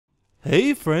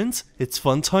Hey friends, it's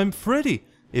Funtime Freddy.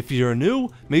 If you're new,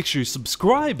 make sure you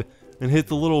subscribe and hit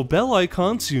the little bell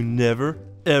icon so you never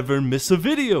ever miss a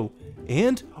video.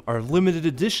 And our limited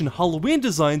edition Halloween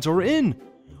designs are in.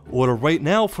 Order right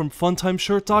now from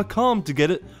funtimeshirt.com to get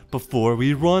it before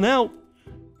we run out.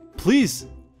 Please,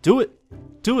 do it.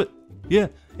 Yeah,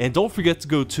 and don't forget to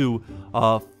go to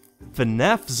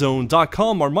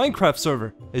FNAFzone.com, our Minecraft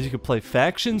server, as you can play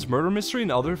factions, murder mystery,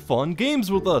 and other fun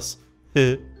games with us.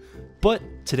 But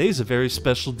today's a very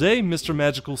special day, Mr.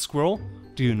 Magical Squirrel.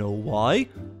 Do you know why?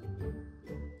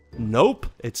 Nope,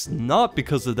 it's not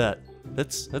because of that.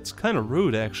 That's kind of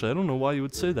rude, actually. I don't know why you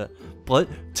would say that. But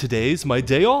today's my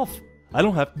day off. I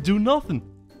don't have to do nothing.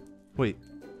 Wait,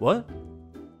 what?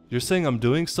 You're saying I'm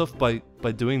doing stuff by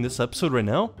doing this episode right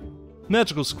now?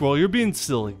 Magical Squirrel, you're being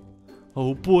silly.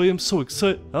 Oh boy, I'm so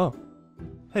excited. Oh,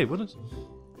 hey,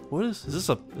 is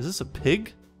this a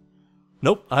pig?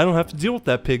 Nope, I don't have to deal with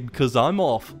that pig because I'm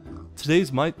off.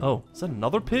 Today's my, oh, is that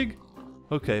another pig?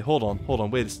 Okay, hold on,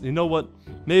 wait, you know what?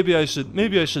 Maybe I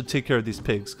should take care of these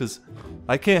pigs because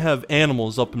I can't have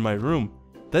animals up in my room.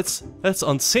 That's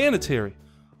unsanitary.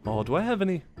 Oh, do I have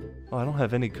any? Oh, I don't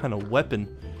have any kind of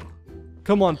weapon.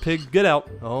 Come on, pig, get out.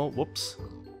 Oh, whoops.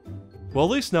 Well,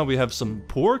 at least now we have some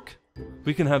pork.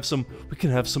 We can have some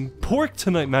pork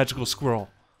tonight, Magical Squirrel.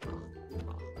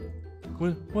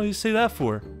 What do you say that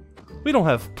for? We don't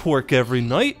have pork every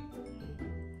night.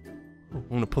 I'm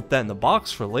gonna put that in the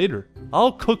box for later.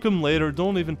 I'll cook them later,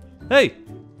 don't even... Hey,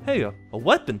 a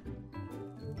weapon.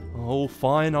 Oh,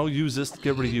 fine, I'll use this to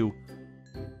get rid of you.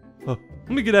 Let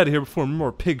me get out of here before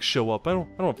more pigs show up. I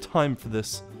don't have time for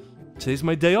this. Today's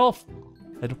my day off.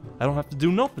 I don't have to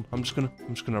do nothing. I'm just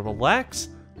gonna relax.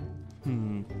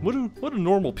 What do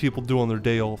normal people do on their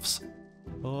day offs?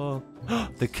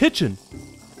 The kitchen.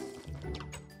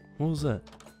 What was that?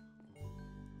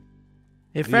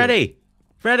 Hey, Freddy!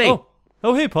 Freddy!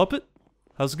 Oh, hey, Puppet.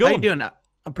 How's it going? How you doing?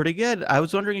 I'm pretty good. I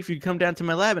was wondering if you'd come down to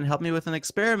my lab and help me with an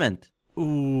experiment.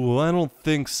 Ooh, I don't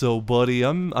think so, buddy.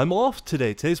 I'm off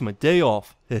today. Today's my day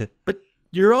off. But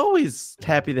you're always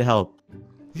happy to help.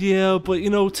 Yeah, but you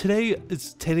know, today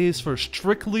is for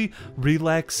strictly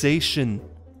relaxation.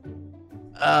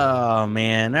 Oh,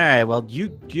 man. All right, well,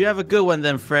 you have a good one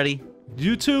then, Freddy.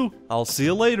 You too. I'll see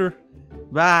you later.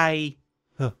 Bye.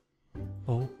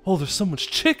 Oh, there's so much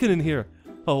chicken in here.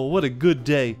 Oh, what a good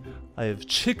day. I have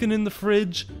chicken in the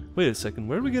fridge. Wait a second,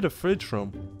 where do we get a fridge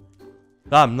from?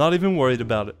 I'm not even worried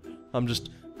about it. I'm just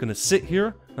gonna sit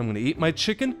here, I'm gonna eat my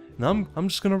chicken, and I'm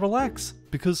just gonna relax.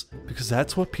 Because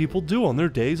that's what people do on their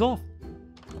days off.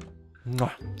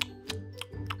 What?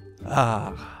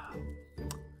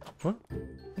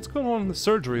 What's going on in the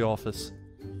surgery office?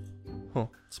 Oh,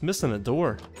 it's missing a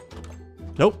door.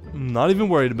 Nope, I'm not even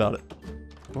worried about it.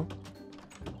 Huh?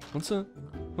 What's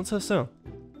that sound?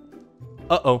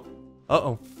 Uh-oh.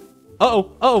 Oh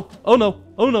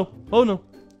no.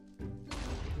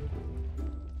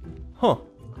 Huh.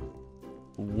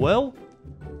 Well,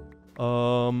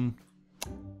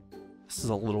 this is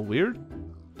a little weird,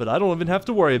 but I don't even have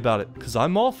to worry about it, because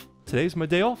I'm off. Today's my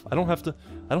day off. I don't have to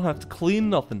clean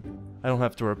nothing. I don't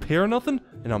have to repair nothing,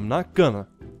 and I'm not gonna.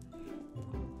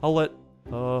 I'll let,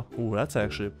 ooh, that's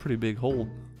actually a pretty big hole.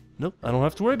 Nope, I don't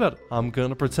have to worry about it. I'm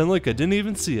gonna pretend like I didn't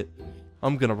even see it.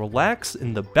 I'm gonna relax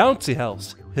in the bouncy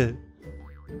house.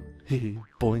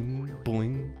 Boing,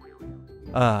 boing.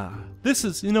 This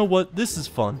is, you know what? This is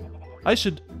fun. I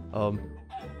should,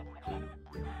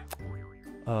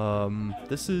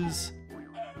 this is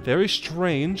very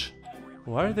strange.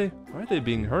 Why are they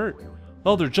being hurt?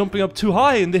 Oh, they're jumping up too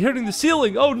high and they're hitting the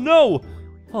ceiling. Oh no!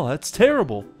 Oh, that's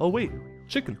terrible. Oh wait,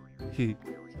 chicken.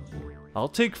 I'll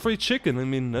take free chicken. I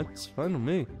mean, that's fine with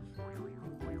me.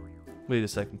 Wait a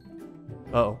second.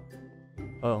 Uh-oh.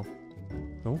 Uh-oh.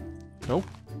 No.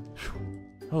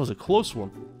 That was a close one.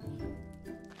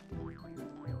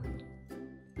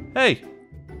 Hey!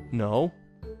 No.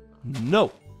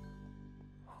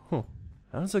 Huh.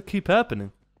 How does that keep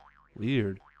happening?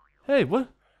 Weird. Hey, what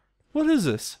is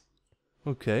this?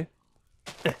 Okay.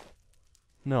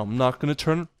 No, I'm not gonna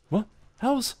turn... What?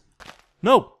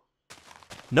 No!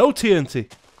 No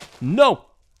TNT! No!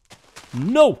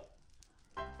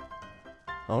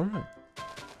 Alright.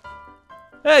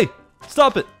 Hey!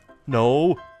 Stop it!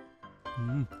 No!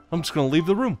 I'm just gonna leave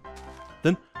the room.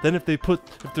 Then if there's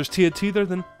TNT there,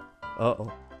 then...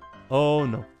 Uh-oh. Oh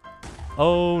no.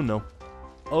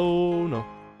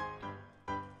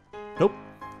 Nope.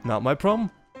 Not my problem.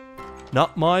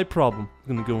 I'm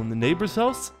gonna go in the neighbor's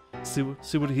house, see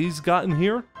what he's got in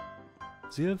here.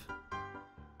 Does he have...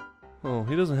 Oh,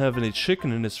 he doesn't have any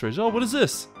chicken in his fridge. Oh, what is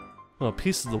this? Oh, a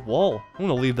piece of the wall. I'm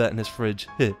gonna leave that in his fridge.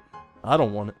 I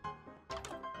don't want it.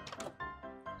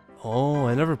 Oh,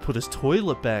 I never put his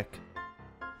toilet back.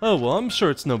 Oh, well, I'm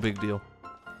sure it's no big deal.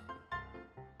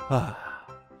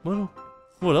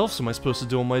 What else am I supposed to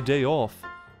do on my day off?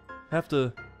 Have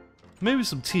to... maybe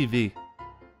some TV.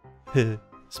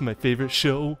 It's my favorite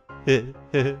show. Wait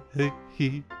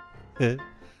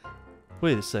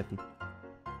a second.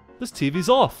 This TV's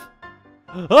off.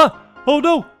 Ah! Oh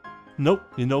no! Nope.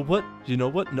 You know what? You know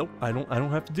what? Nope. I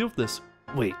don't have to deal with this.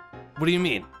 Wait, what do you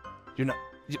mean? You're not...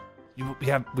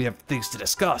 we have things to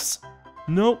discuss.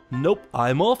 Nope.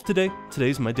 I'm off today.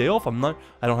 Today's my day off. I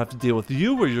don't have to deal with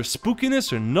you or your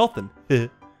spookiness or nothing.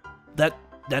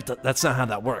 That's not how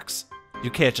that works. You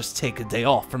can't just take a day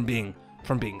off from being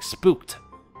spooked.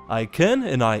 I can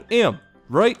and I am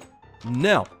right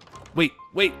now. Wait.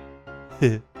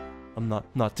 I'm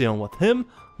not dealing with him.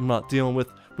 I'm not dealing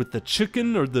with the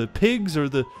chicken or the pigs or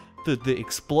the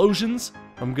explosions.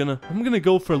 I'm gonna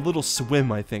go for a little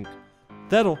swim, I think.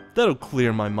 That'll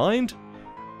clear my mind.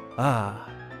 Ah,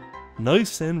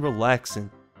 nice and relaxing.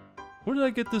 Where did I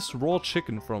get this raw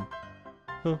chicken from?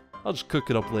 Huh, I'll just cook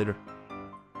it up later.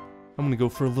 I'm gonna go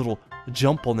for a little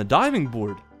jump on the diving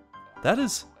board.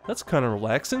 That's kind of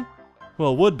relaxing.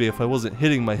 Well, it would be if I wasn't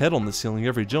hitting my head on the ceiling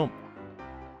every jump.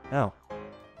 Ow.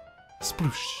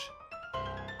 Sploosh.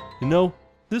 You know,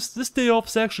 this day off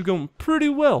is actually going pretty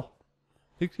well.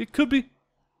 It could be.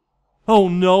 Oh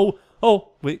no.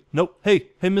 Oh, wait, nope. Hey,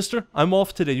 mister, I'm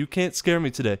off today. You can't scare me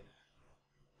today.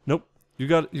 Nope. You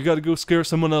got to go scare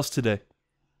someone else today.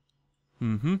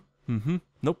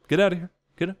 Nope. Get out of here.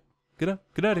 Get out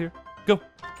of here. Go.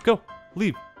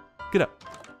 Leave. Get out.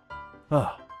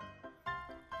 Ah.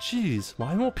 Jeez,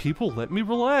 why won't people let me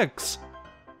relax?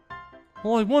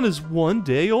 All I want is one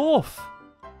day off.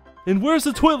 And where's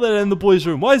the toilet in the boys'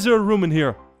 room? Why is there a room in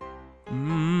here?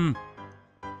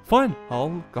 Fine,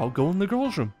 I'll go in the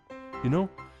girls' room. You know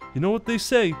what they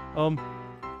say,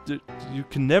 you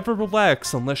can never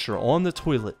relax unless you're on the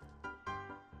toilet.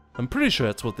 I'm pretty sure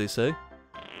that's what they say.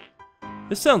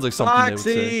 It sounds like something they would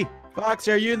say.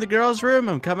 Foxy, are you in the girls' room?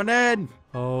 I'm coming in.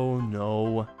 Oh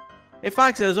no. Hey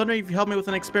Foxy, I was wondering if you help me with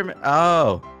an experiment.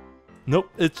 Oh. Nope,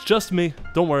 it's just me.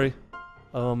 Don't worry.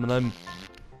 And I'm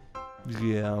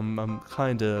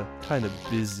kinda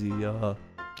busy.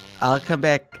 I'll come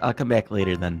back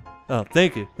later then. Oh,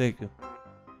 thank you.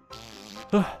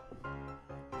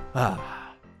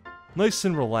 Nice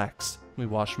and relaxed. Let me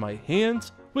wash my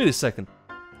hands. Wait a second.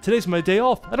 Today's my day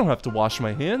off. I don't have to wash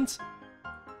my hands.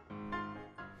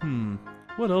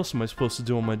 What else am I supposed to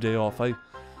do on my day off? I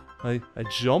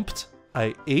jumped.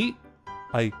 I ate.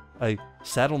 I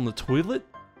sat on the toilet.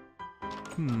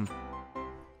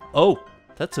 Oh,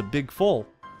 that's a big fall.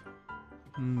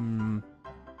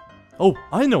 Oh,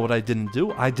 I know what I didn't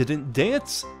do. I didn't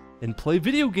dance and play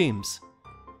video games.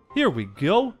 Here we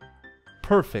go.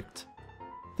 Perfect.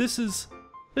 This is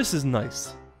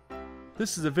nice.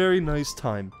 This is a very nice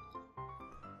time.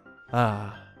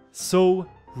 Ah, so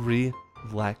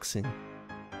relaxing.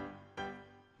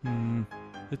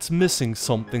 It's missing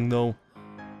something though.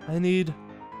 I need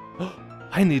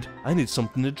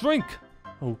something to drink.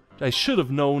 Oh, I should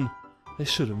have known.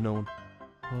 Does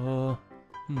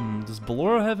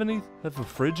Ballora have a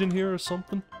fridge in here or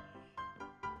something?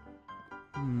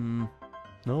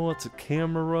 No, it's a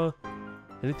camera.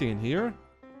 Anything in here?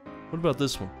 What about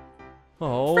this one?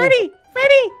 Oh. Freddy!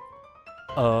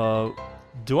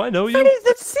 Do I know you? Freddy,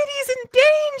 the city's in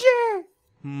danger!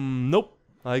 Nope.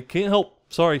 I can't help.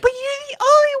 Sorry. But you're the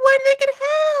only one that can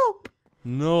help!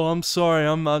 No, I'm sorry.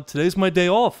 Today's my day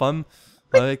off.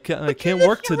 I can't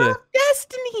work today. You're the hero of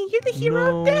destiny! You're the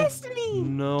hero of destiny!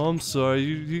 No, I'm sorry.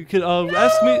 You can No.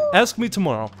 ask me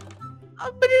tomorrow.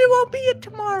 But it won't be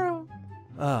tomorrow.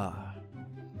 Ah.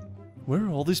 Where are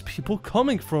all these people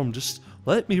coming from? Just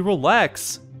let me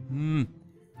relax.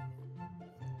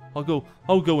 I'll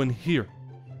go in here.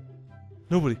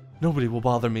 Nobody will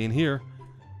bother me in here.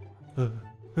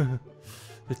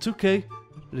 It's okay.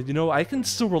 You know, I can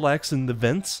still relax in the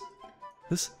vents.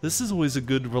 This is always a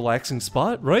good relaxing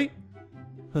spot, right?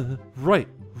 Right.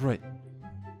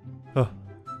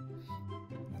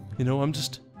 You know, I'm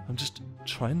just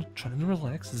trying to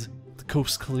relax. Is the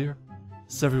coast clear?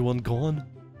 Is everyone gone?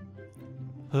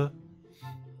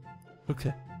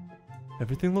 Okay.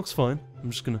 Everything looks fine. I'm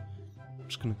just gonna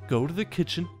go to the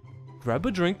kitchen, grab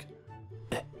a drink,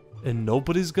 and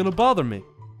nobody's gonna bother me.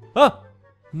 Ah!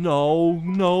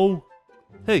 No.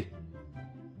 Hey.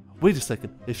 Wait a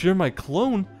second. If you're my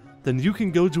clone, then you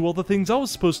can go do all the things I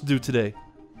was supposed to do today.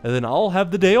 And then I'll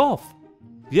have the day off.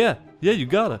 Yeah, you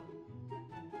gotta.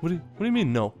 What do you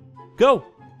mean no? Go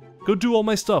do all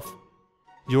my stuff.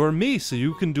 You're me, so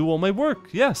you can do all my work.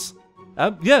 Yes.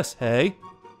 Yes. Hey.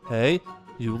 Hey.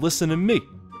 You listen to me.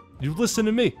 You listen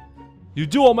to me. You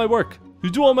do all my work. You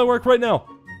do all my work right now.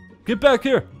 Get back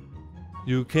here.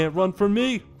 You can't run from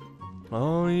me.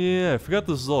 Oh yeah, I forgot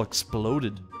this is all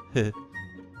exploded.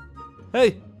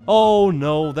 Hey. Oh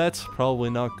no, that's probably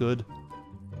not good.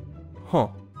 Huh.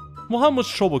 Well, how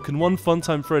much trouble can one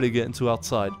Funtime Freddy get into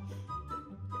outside?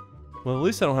 Well, at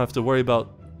least I don't have to worry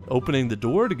about opening the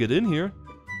door to get in here.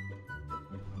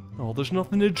 Oh, there's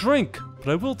nothing to drink, but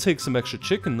I will take some extra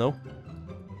chicken though.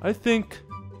 I think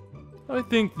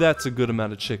that's a good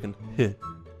amount of chicken.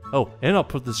 Oh, and I'll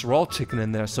put this raw chicken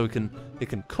in there so it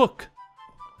can cook.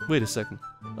 Wait a second.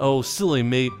 Oh, silly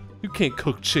me. You can't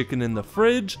cook chicken in the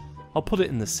fridge. I'll put it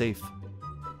in the safe.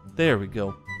 There we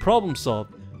go. Problem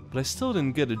solved. But I still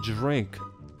didn't get a drink.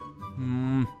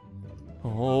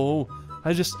 Oh,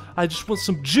 I just want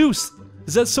some juice.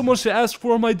 Is that so much to ask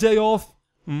for on my day off?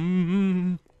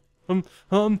 Well,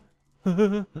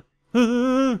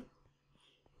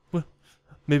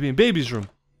 maybe in baby's room.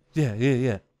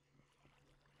 Yeah.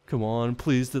 Come on,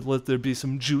 please, let there be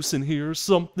some juice in here or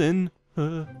something.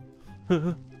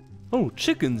 Oh,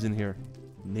 chicken's in here.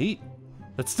 Neat.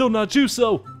 That's still not juice,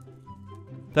 though.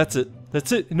 That's it.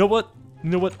 You know what?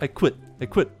 I quit.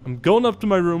 I'm going up to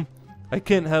my room. I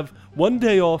can't have one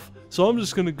day off, so I'm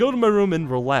just gonna go to my room and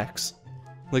relax.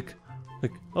 Like,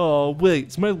 oh wait,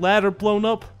 is my ladder blown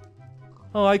up?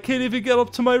 Oh, I can't even get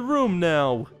up to my room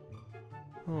now.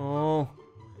 Oh,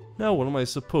 now what am I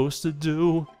supposed to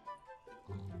do?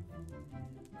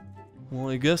 Well,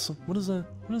 I guess, what is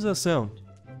that sound?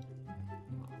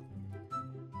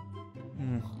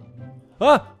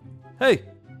 Ah! Hey!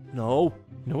 No.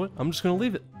 You know what? I'm just gonna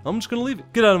leave it.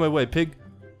 Get out of my way, pig.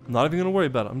 I'm not even gonna worry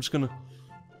about it. I'm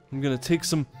gonna take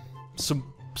some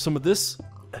of this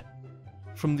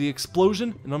from the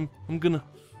explosion, and I'm gonna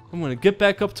get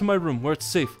back up to my room where it's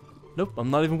safe. Nope, I'm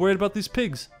not even worried about these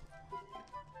pigs.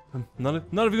 I'm not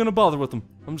even gonna bother with them.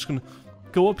 I'm just gonna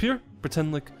go up here,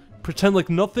 pretend like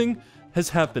nothing has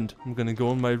happened. I'm gonna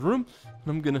go in my room,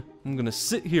 and I'm gonna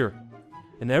sit here,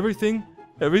 and everything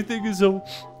is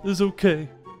okay.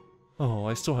 Oh,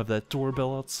 I still have that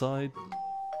doorbell outside.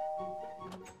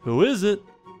 Who is it?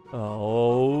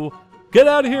 Oh, get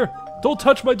out of here! Don't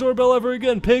touch my doorbell ever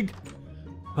again, pig!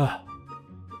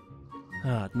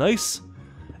 Nice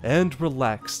and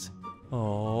relaxed.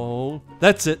 Oh,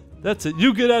 that's it.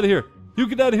 You get out of here. You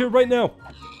get out of here right now.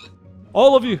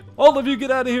 All of you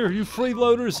get out of here, you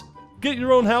freeloaders. Get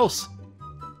your own house.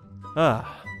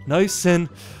 Nice and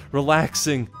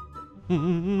relaxing.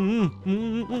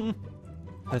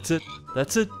 That's it.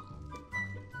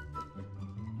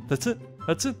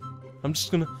 I'm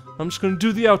just gonna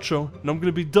do the outro, and I'm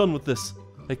gonna be done with this.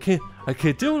 I can't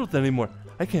deal with it anymore.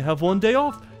 I can't have one day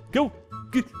off.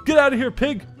 Get out of here,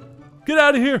 pig. Get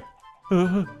out of here.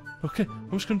 Okay,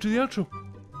 I'm just gonna do the outro.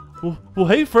 Well,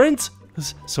 hey friends.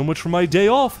 So much for my day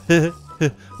off. Well,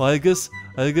 I guess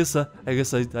I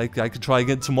could try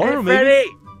again tomorrow, hey, maybe. Freddy!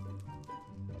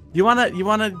 You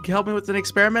wanna help me with an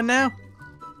experiment now?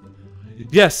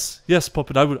 Yes,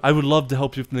 Puppet. I would love to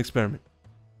help you with an experiment.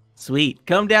 Sweet.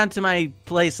 Come down to my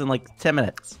place in like 10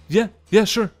 minutes. Yeah,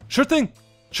 sure thing.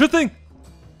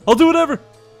 I'll do whatever.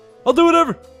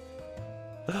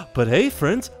 But hey,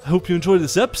 friends, I hope you enjoyed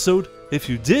this episode. If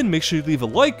you did, make sure you leave a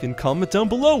like and comment down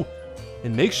below.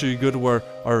 And make sure you go to our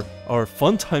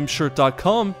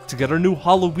funtimeshirt.com to get our new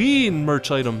Halloween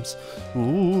merch items.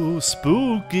 Ooh,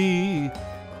 spooky.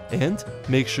 And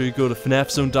make sure you go to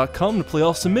FNAFzone.com to play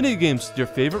awesome minigames with your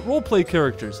favorite roleplay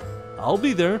characters. I'll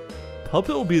be there.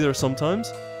 Puppet will be there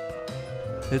sometimes.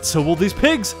 And so will these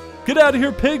pigs. Get out of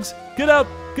here, pigs. Get out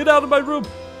of my room.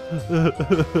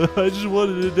 I just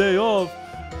wanted a day off.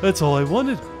 That's all I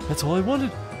wanted.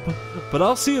 But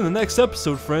I'll see you in the next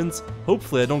episode, friends.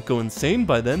 Hopefully I don't go insane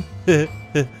by then.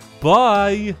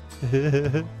 Bye.